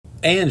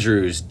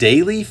Andrew's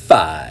Daily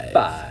Five.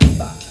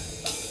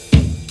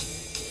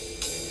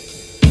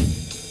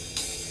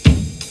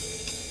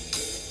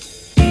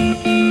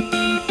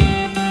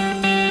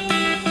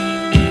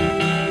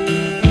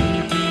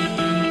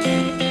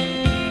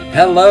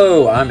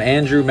 Hello, I'm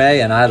Andrew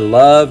May and I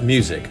love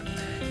music.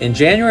 In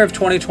January of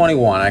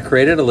 2021, I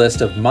created a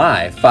list of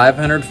my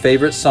 500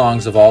 favorite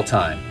songs of all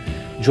time.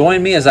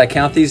 Join me as I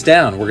count these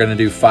down. We're going to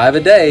do 5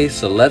 a day,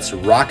 so let's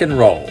rock and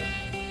roll.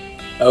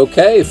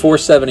 Okay,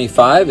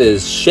 475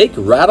 is Shake,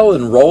 Rattle,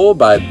 and Roll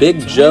by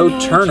Big Joe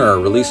Turner,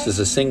 released as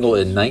a single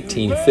in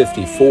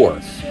 1954.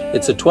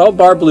 It's a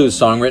 12-bar blues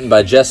song written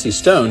by Jesse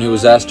Stone, who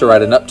was asked to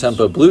write an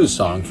up-tempo blues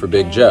song for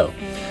Big Joe.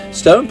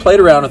 Stone played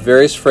around with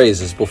various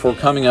phrases before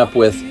coming up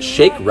with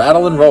Shake,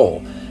 Rattle, and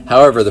Roll.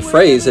 However, the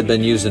phrase had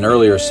been used in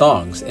earlier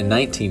songs. In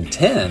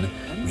 1910,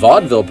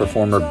 vaudeville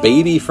performer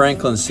Baby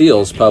Franklin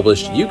Seals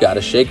published You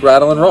Gotta Shake,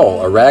 Rattle, and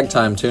Roll, a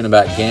ragtime tune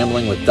about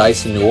gambling with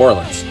dice in New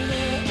Orleans.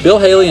 Bill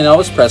Haley and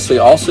Elvis Presley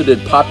also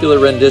did popular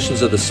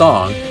renditions of the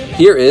song.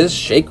 Here is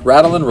Shake,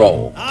 Rattle, and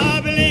Roll. I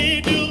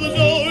believe you was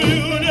all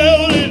you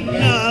devil in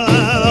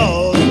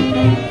now.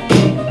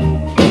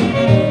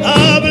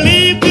 I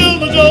believe you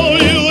was all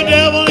you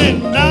devil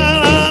in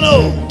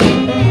now.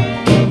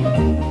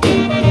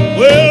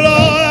 Well,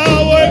 all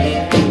I work,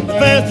 the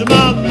faster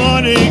my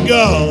money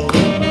goes.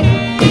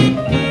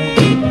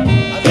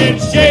 I said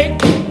shake,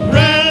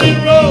 rattle, and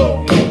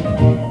roll.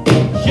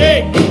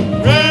 Shake,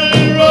 rattle,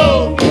 and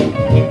roll.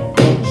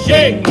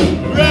 Shake,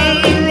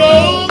 rattle, and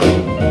roll.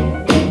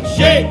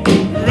 Shake,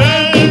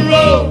 rattle, and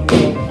roll.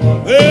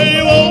 Well,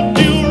 you won't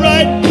do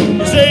right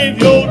to save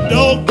your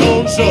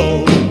doggone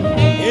soul.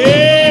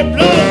 Yeah,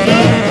 blood.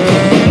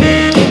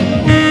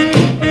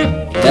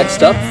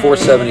 Next up,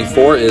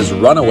 474 is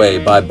Runaway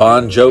by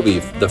Bon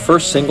Jovi, the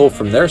first single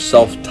from their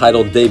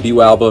self-titled debut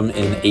album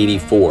in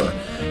 '84.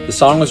 The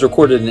song was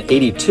recorded in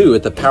 '82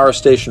 at the Power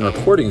Station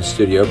recording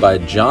studio by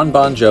John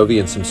Bon Jovi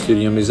and some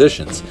studio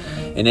musicians.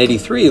 In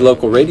 '83,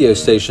 local radio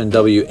station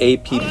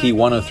WAPP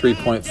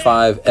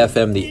 103.5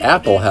 FM The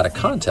Apple had a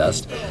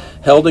contest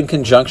held in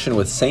conjunction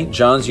with St.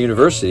 John's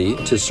University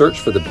to search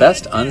for the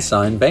best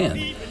unsigned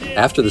band.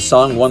 After the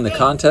song won the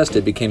contest,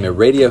 it became a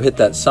radio hit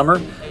that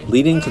summer,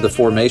 leading to the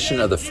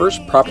formation of the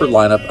first proper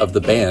lineup of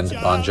the band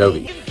Bon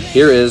Jovi.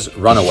 Here is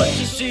Runaway.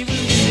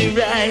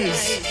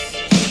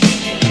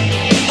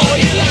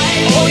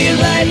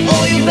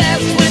 All your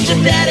best when your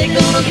daddy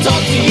gonna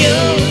talk to you.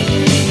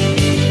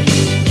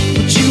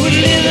 But you would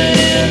live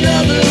in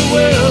another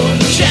world,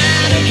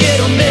 trying to get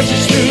a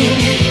message through.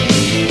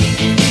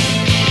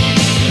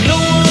 No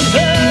one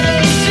heard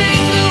a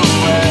single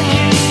word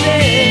you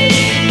said.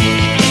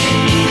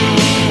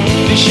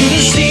 They should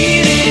have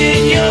seen it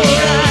in your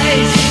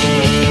eyes,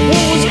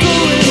 what was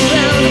going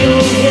around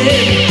your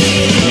head.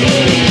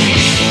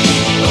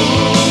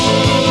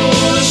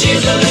 Oh,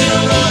 she's a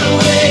little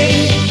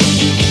runaway.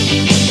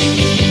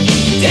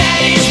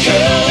 Daddy's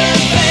curling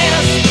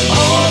fast,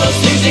 all the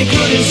things they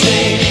couldn't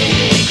say.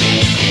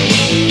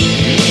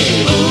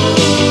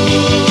 Ooh,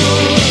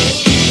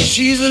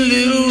 she's a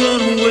little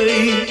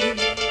runaway.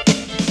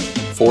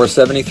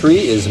 473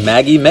 is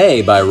Maggie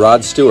May by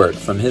Rod Stewart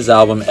from his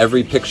album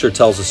Every Picture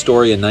Tells a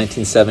Story in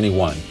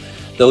 1971.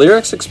 The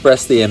lyrics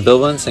express the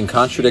ambivalence and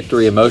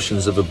contradictory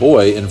emotions of a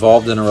boy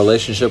involved in a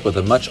relationship with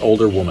a much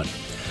older woman.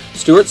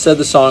 Stewart said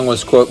the song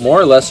was, quote,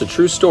 more or less a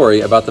true story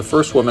about the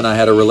first woman I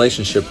had a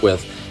relationship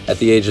with at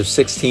the age of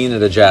 16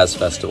 at a jazz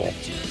festival.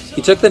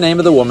 He took the name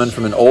of the woman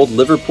from an old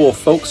Liverpool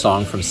folk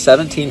song from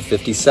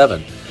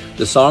 1757.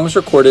 The song was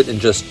recorded in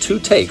just 2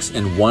 takes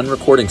in one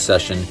recording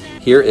session.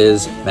 Here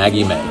is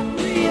Maggie May.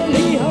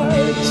 Really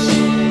hurts.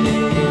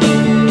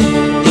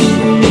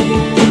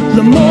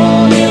 The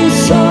morning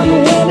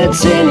sun, when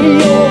it's in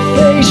your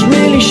face,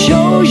 really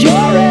shows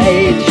your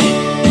age.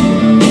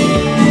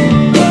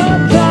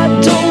 But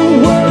that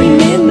don't worry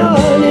me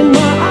none. In my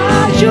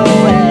eyes,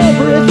 you're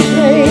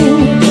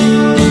everything.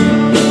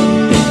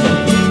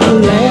 I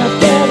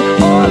laughed at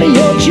all of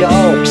your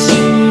jokes.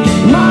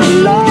 My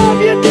love,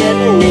 you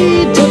didn't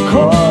need to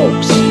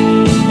coax.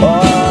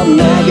 Oh,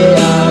 Maggie,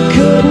 I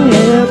couldn't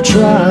have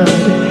tried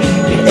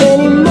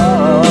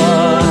anymore.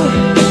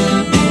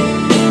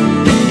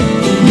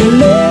 You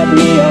led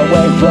me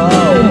away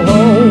from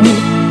home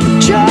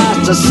just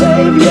to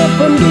save you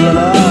from being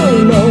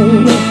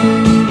alone.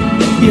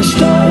 You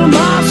stole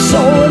my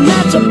soul, and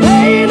that's a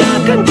pain I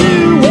can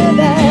do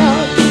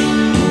without.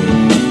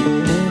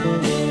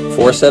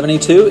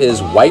 472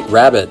 is White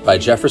Rabbit by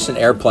Jefferson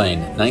Airplane,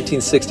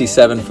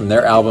 1967 from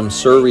their album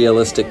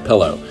Surrealistic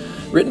Pillow.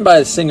 Written by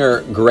the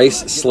singer Grace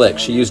Slick,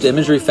 she used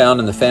imagery found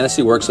in the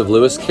fantasy works of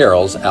Lewis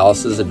Carroll's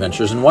Alice's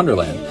Adventures in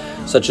Wonderland,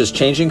 such as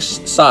changing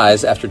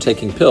size after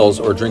taking pills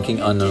or drinking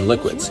unknown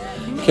liquids.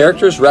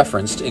 Characters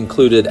referenced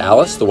included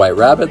Alice, the White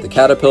Rabbit, the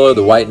Caterpillar,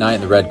 the White Knight,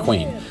 and the Red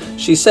Queen.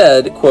 She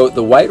said, quote,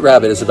 "The White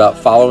Rabbit is about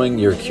following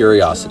your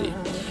curiosity."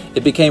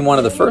 It became one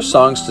of the first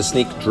songs to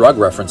sneak drug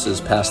references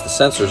past the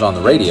censors on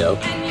the radio.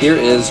 Here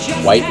is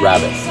White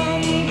Rabbit.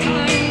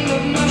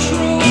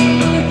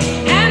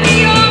 And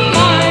your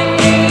mind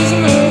is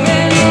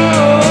moving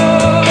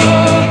on.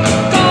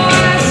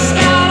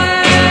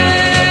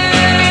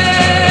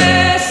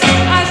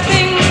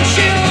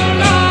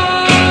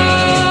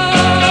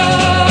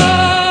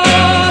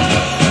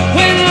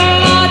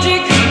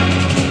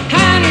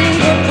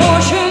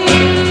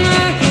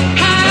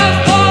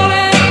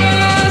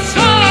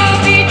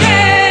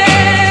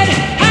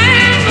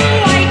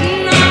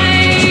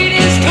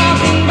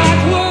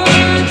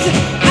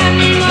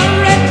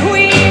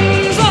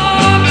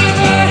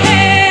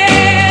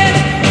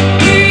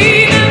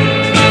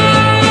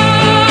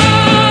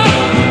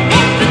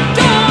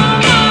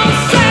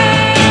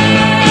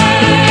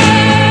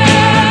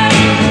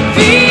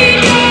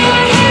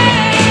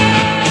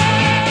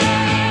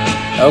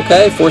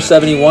 Okay,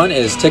 471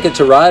 is Ticket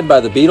to Ride by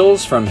the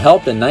Beatles from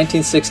Help in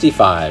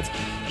 1965.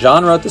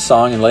 John wrote the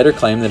song and later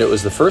claimed that it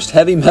was the first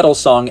heavy metal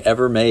song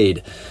ever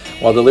made.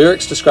 While the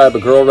lyrics describe a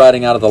girl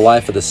riding out of the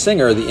life of the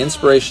singer, the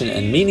inspiration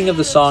and meaning of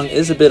the song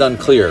is a bit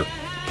unclear.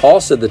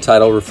 Paul said the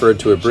title referred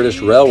to a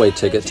British railway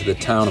ticket to the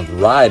town of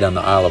Ryde on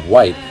the Isle of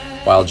Wight,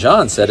 while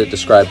John said it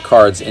described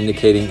cards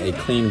indicating a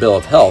clean bill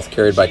of health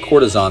carried by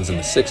courtesans in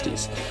the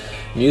 60s.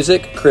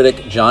 Music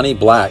critic Johnny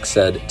Black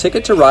said,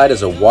 "Ticket to Ride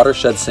is a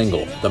watershed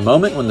single, the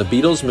moment when the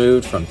Beatles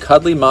moved from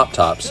cuddly mop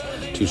tops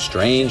to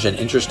strange and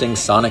interesting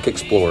sonic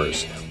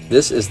explorers."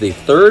 This is the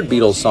third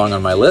Beatles song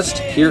on my list.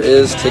 Here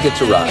is Ticket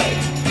to Ride.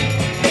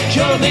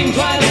 Sure things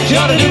right,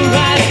 sure to do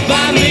right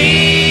by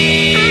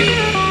me.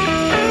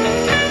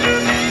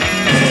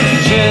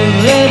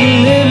 Just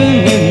living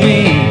with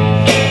me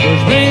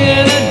was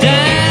bringing it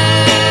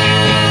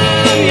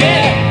down,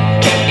 yeah.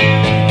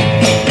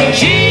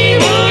 She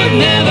would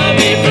never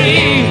be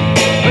free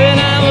when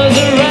I was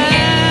around.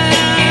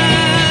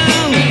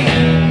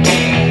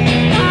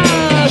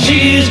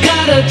 She's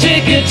got a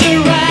ticket to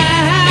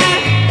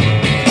ride.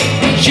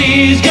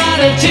 She's got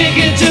a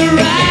ticket to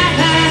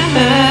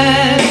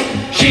ride.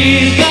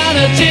 She's got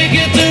a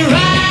ticket to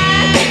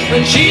ride,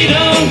 but she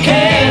don't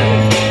care.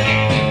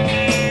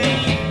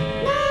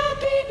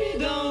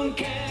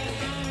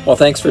 Well,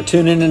 thanks for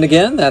tuning in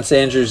again. That's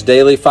Andrew's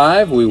Daily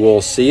 5. We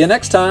will see you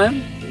next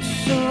time. The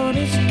sun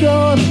is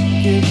gonna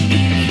get